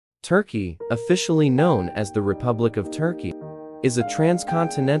Turkey, officially known as the Republic of Turkey, is a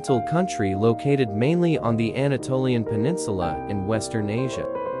transcontinental country located mainly on the Anatolian Peninsula in Western Asia,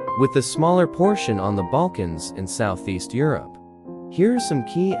 with a smaller portion on the Balkans in Southeast Europe. Here are some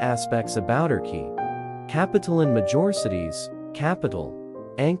key aspects about Turkey. Capital and major cities. Capital,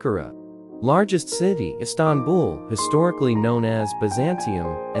 Ankara. Largest city, Istanbul, historically known as Byzantium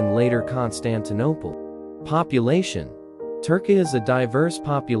and later Constantinople. Population. Turkey is a diverse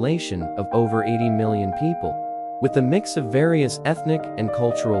population of over 80 million people, with a mix of various ethnic and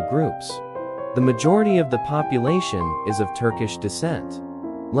cultural groups. The majority of the population is of Turkish descent.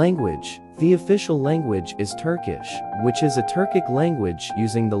 Language. The official language is Turkish, which is a Turkic language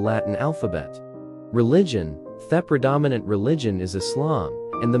using the Latin alphabet. Religion. The predominant religion is Islam,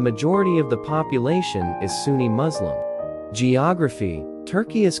 and the majority of the population is Sunni Muslim. Geography.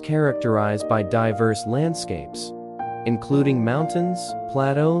 Turkey is characterized by diverse landscapes, including mountains,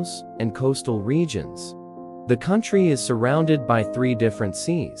 plateaus, and coastal regions. The country is surrounded by three different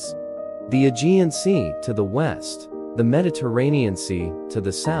seas: the Aegean Sea to the west, the Mediterranean Sea to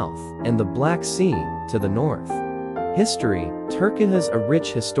the south, and the Black Sea to the north. History. Turkey has a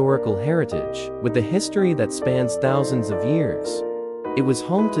rich historical heritage, with a history that spans thousands of years. It was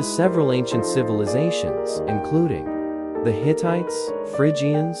home to several ancient civilizations, including the Hittites,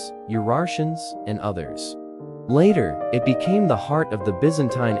 Phrygians, Urartians, and others. Later, it became the heart of the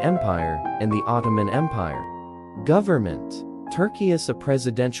Byzantine Empire and the Ottoman Empire. Government. Turkey is a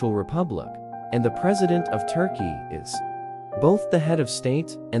presidential republic, and the president of Turkey is both the head of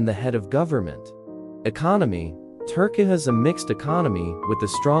state and the head of government. Economy. Turkey has a mixed economy with a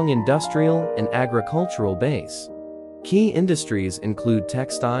strong industrial and agricultural base. Key industries include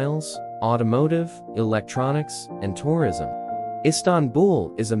textiles, automotive, electronics, and tourism.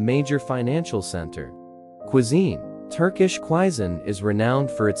 Istanbul is a major financial center. Cuisine. Turkish cuisine is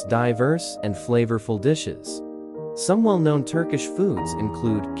renowned for its diverse and flavorful dishes. Some well-known Turkish foods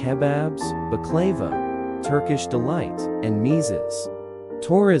include kebabs, baklava, Turkish delight, and mezes.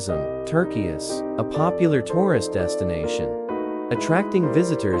 Tourism. Turkey is a popular tourist destination, attracting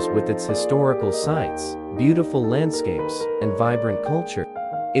visitors with its historical sites, beautiful landscapes, and vibrant culture.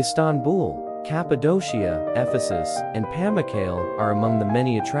 Istanbul, Cappadocia, Ephesus, and Pamukkale are among the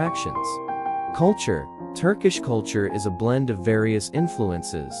many attractions. Culture. Turkish culture is a blend of various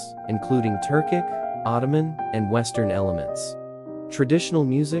influences, including Turkic, Ottoman, and Western elements. Traditional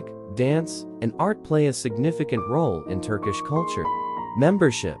music, dance, and art play a significant role in Turkish culture.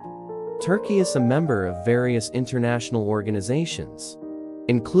 Membership. Turkey is a member of various international organizations,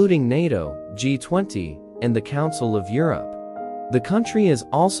 including NATO, G20, and the Council of Europe. The country has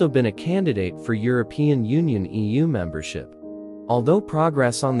also been a candidate for European Union (EU) membership, although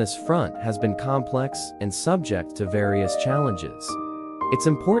progress on this front has been complex and subject to various challenges. It's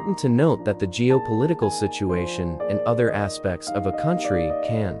important to note that the geopolitical situation and other aspects of a country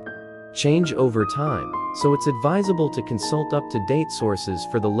can change over time, so it's advisable to consult up-to-date sources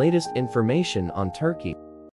for the latest information on Turkey.